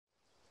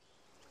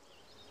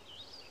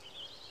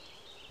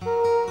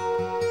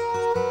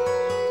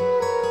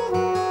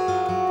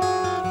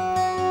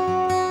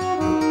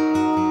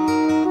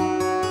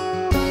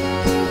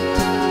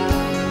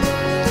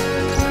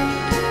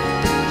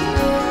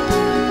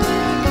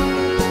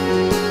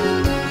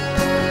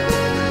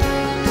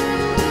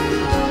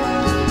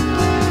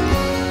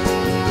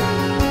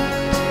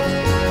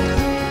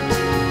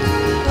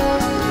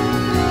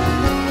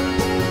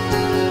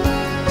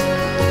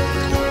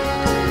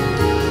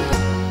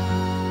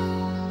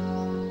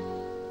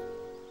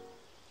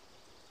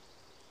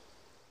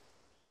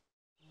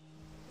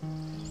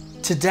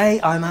Today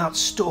I'm out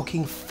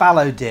stalking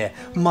fallow deer,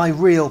 my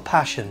real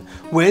passion,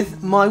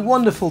 with my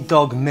wonderful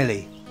dog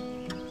Millie.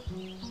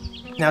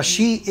 Now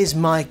she is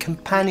my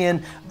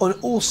companion and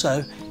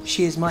also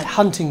she is my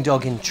hunting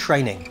dog in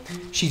training.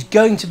 She's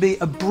going to be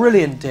a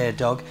brilliant deer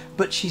dog,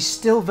 but she's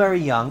still very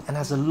young and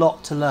has a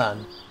lot to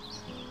learn.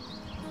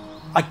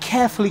 I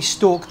carefully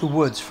stalk the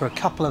woods for a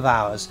couple of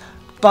hours,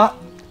 but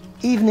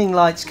evening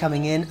light's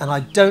coming in and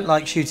I don't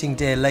like shooting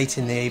deer late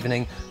in the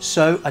evening,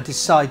 so I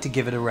decide to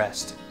give it a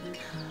rest.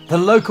 The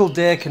local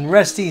deer can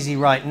rest easy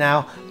right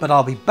now, but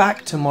I'll be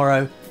back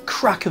tomorrow,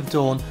 crack of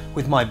dawn,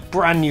 with my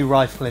brand new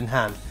rifle in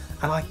hand,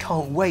 and I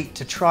can't wait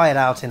to try it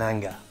out in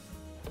anger.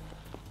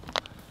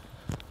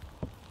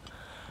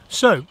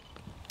 So,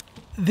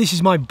 this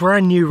is my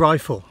brand new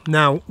rifle.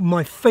 Now,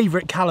 my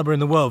favourite calibre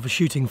in the world for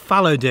shooting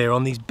fallow deer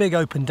on these big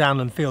open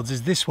downland fields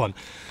is this one,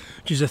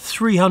 which is a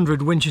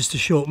 300 Winchester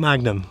Short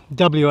Magnum,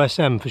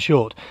 WSM for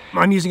short.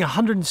 I'm using a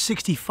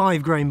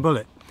 165 grain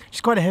bullet. It's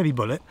quite a heavy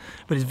bullet,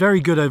 but it's very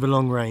good over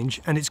long range,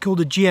 and it's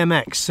called a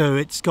GMX, so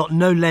it's got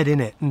no lead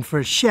in it. And for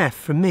a chef,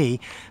 for me,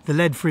 the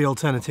lead-free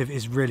alternative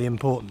is really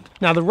important.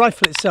 Now, the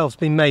rifle itself's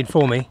been made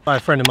for me by a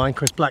friend of mine,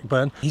 Chris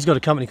Blackburn. He's got a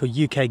company called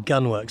UK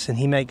Gunworks, and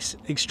he makes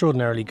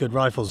extraordinarily good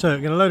rifles. So we're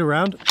going to load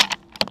around.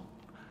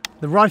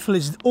 The rifle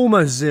is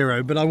almost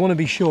zero, but I want to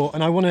be sure,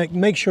 and I want to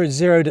make sure it's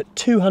zeroed at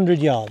 200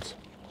 yards.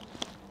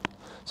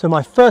 So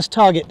my first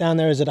target down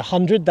there is at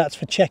 100, that's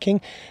for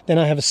checking. Then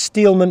I have a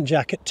steel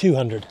muntjac at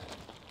 200.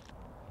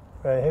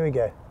 Right, here we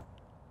go.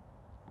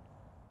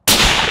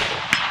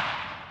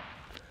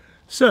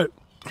 So,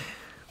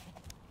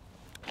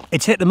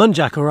 it's hit the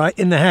muntjac all right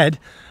in the head,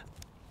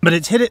 but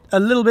it's hit it a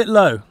little bit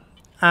low.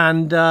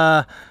 And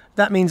that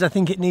means I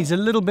think it needs a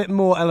little bit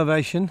more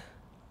elevation.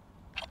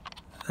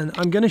 And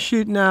I'm going to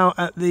shoot now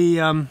at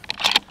the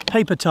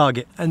paper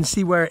target and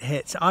see where it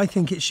hits. I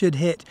think it should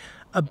hit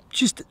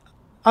just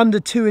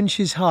under 2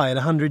 inches high at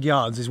 100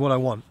 yards is what I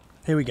want.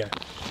 Here we go.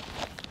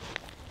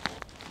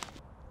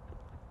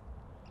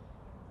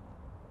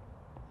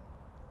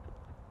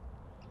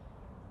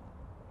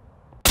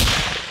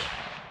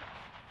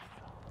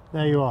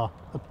 There you are,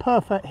 a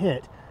perfect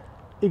hit,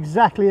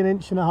 exactly 1.5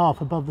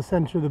 inches above the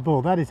centre of the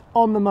bull. That is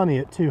on the money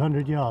at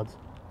 200 yards.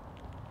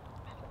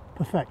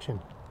 Perfection.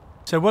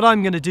 So what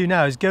I'm going to do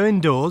now is go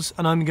indoors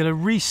and I'm going to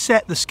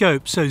reset the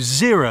scope so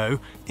 0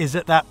 is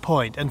at that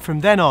point, and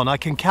from then on I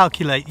can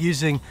calculate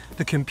using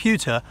the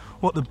computer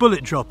what the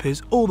bullet drop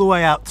is all the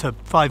way out to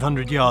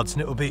 500 yards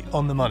and it will be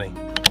on the money.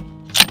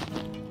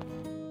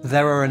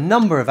 There are a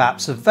number of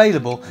apps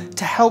available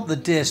to help the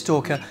deer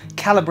stalker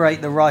calibrate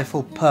the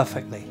rifle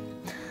perfectly.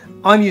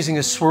 I'm using a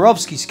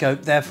Swarovski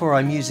scope, therefore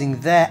I'm using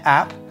their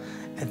app.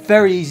 It's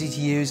very easy to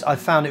use. I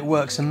found it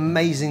works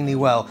amazingly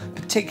well,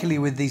 particularly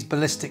with these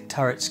ballistic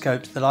turret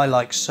scopes that I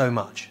like so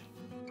much.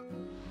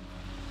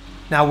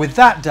 Now with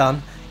that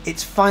done,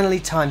 it's finally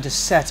time to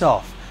set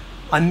off.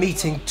 I'm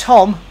meeting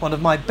Tom, one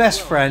of my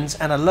best friends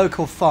and a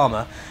local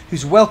farmer,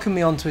 who's welcomed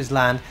me onto his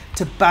land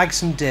to bag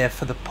some deer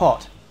for the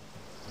pot.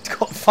 He's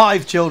got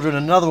 5 children,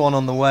 another one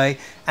on the way,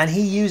 and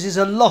he uses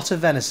a lot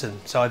of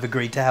venison, so I've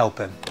agreed to help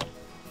him.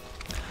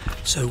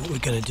 So what we're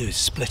going to do is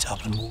split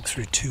up and walk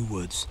through 2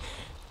 woods.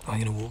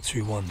 I'm going to walk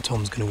through one,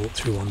 Tom's going to walk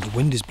through one. The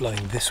wind is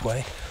blowing this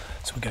way,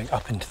 so we're going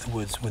up into the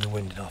woods with the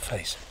wind in our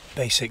face.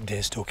 Basic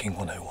deer stalking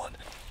 101.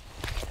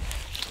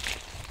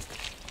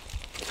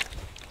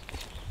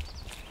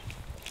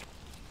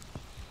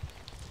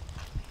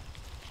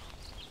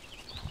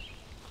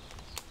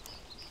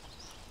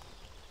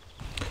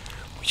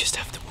 We just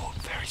have to walk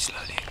very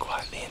slowly and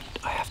quietly, and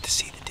I have to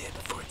see the deer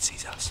before it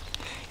sees us.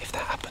 If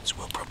that happens,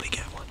 we'll probably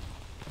get one.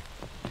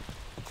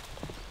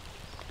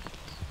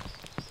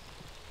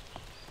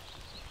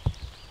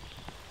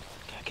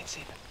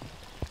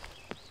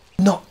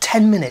 Not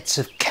 10 minutes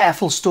of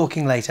careful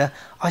stalking later,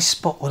 I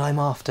spot what I'm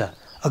after.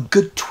 A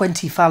good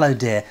 20 fallow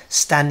deer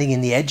standing in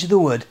the edge of the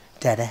wood,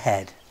 dead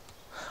ahead.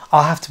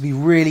 I'll have to be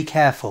really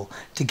careful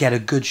to get a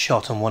good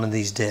shot on one of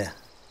these deer.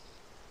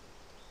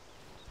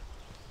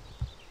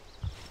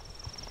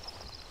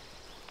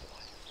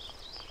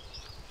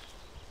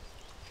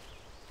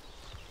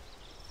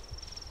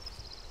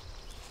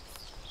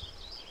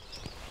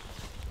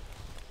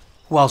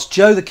 Whilst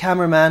Joe the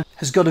cameraman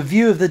has got a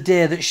view of the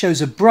deer that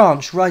shows a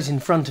branch right in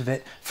front of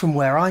it, from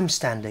where I'm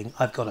standing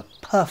I've got a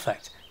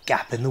perfect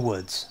gap in the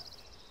woods.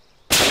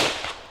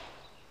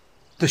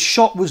 The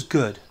shot was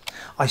good.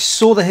 I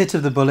saw the hit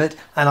of the bullet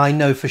and I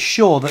know for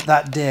sure that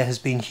that deer has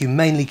been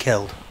humanely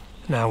killed.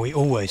 Now we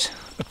always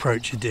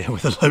approach a deer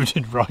with a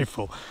loaded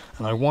rifle,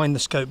 and I wind the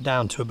scope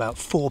down to about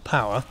 4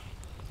 power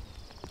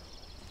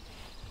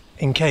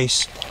in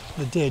case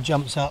the deer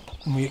jumps up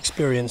and we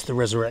experience the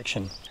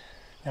resurrection.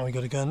 Now we've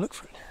got to go and look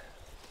for it.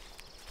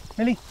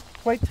 Millie,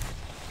 wait.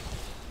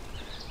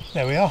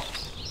 There we are.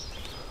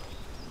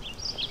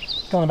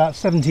 Gone about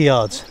 70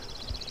 yards.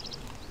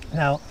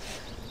 Now,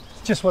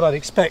 just what I'd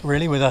expect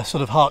really with a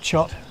sort of heart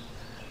shot.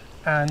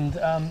 And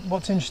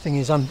what's interesting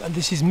is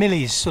this is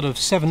Millie's sort of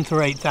 7th or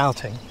 8th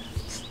outing.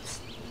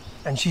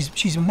 And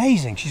she's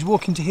amazing. She's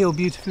walking to heel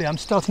beautifully. I'm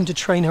starting to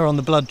train her on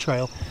the blood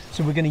trail.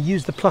 So we're going to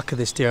use the pluck of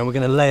this deer and we're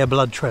going to lay a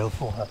blood trail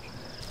for her.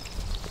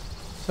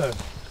 So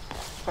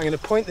I'm going to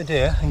point the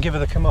deer and give her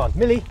the command.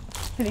 Millie,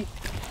 Millie,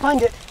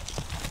 find it.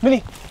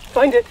 Millie,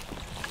 find it.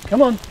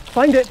 Come on,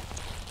 find it.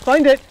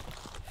 Find it.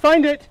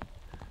 Find it.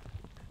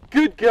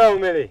 Good girl,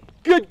 Millie.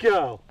 Good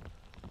girl.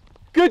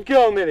 Good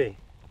girl, Millie.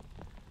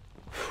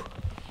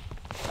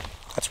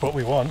 That's what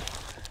we want.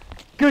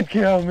 Good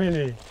girl,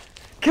 Millie.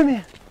 Come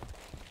here.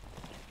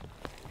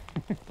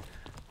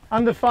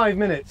 Under 5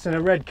 minutes and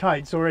a red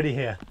kite's already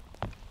here.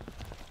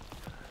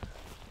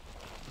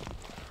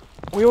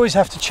 We always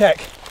have to check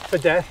for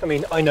death. I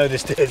mean, I know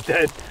this deer's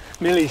dead.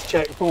 Millie's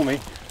checked for me.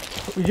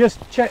 We just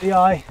check the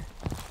eye.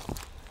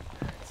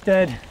 It's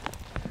dead.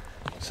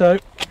 So,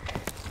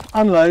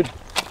 unload.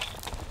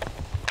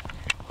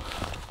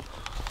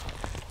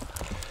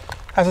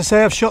 As I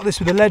say, I've shot this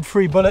with a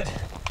lead-free bullet.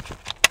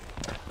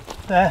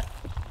 There.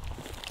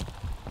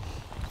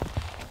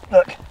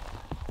 Look.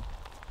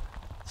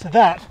 So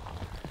that,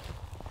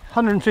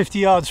 150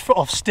 yards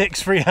off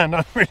sticks freehand.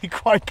 I'm really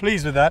quite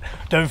pleased with that.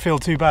 Don't feel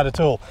too bad at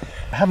all.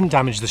 I haven't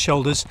damaged the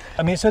shoulders.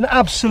 I mean, it's an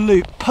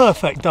absolute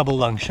perfect double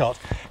lung shot.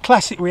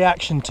 Classic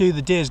reaction to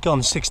the deer's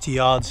gone 60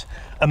 yards.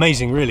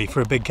 Amazing really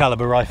for a big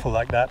caliber rifle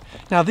like that.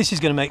 Now this is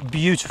going to make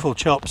beautiful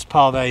chops,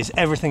 parveys,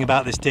 everything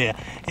about this deer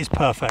is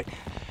perfect.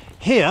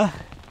 Here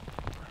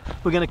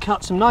we're going to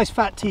cut some nice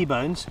fat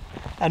T-bones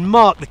and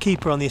Mark, the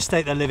keeper on the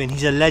estate they live in,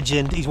 he's a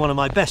legend, he's one of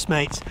my best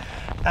mates,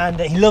 and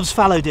he loves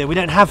fallow deer. We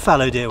don't have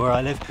fallow deer where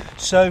I live,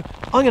 so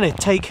I'm going to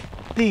take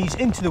these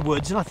into the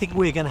woods and I think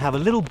we're going to have a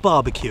little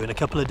barbecue in a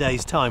couple of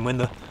days' time when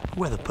the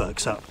weather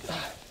perks up.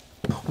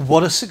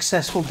 What a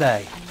successful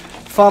day.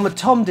 Farmer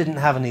Tom didn't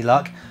have any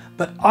luck,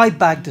 but I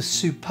bagged a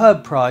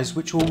superb prize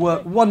which will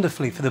work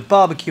wonderfully for the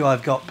barbecue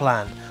I've got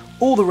planned.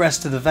 All the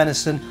rest of the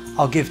venison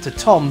I'll give to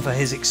Tom for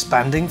his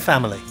expanding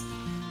family.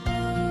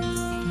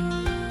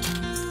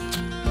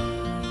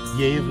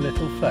 Ye of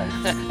little faith.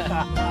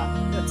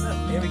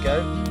 Here we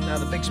go, now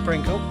the big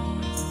sprinkle.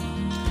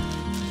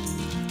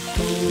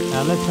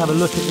 Now let's have a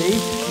look at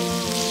these.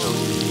 Oh,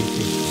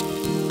 beauty.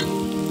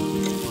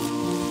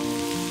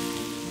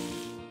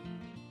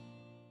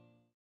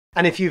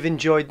 And if you've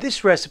enjoyed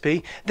this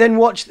recipe, then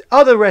watch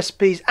other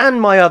recipes and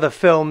my other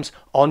films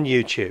on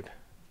YouTube.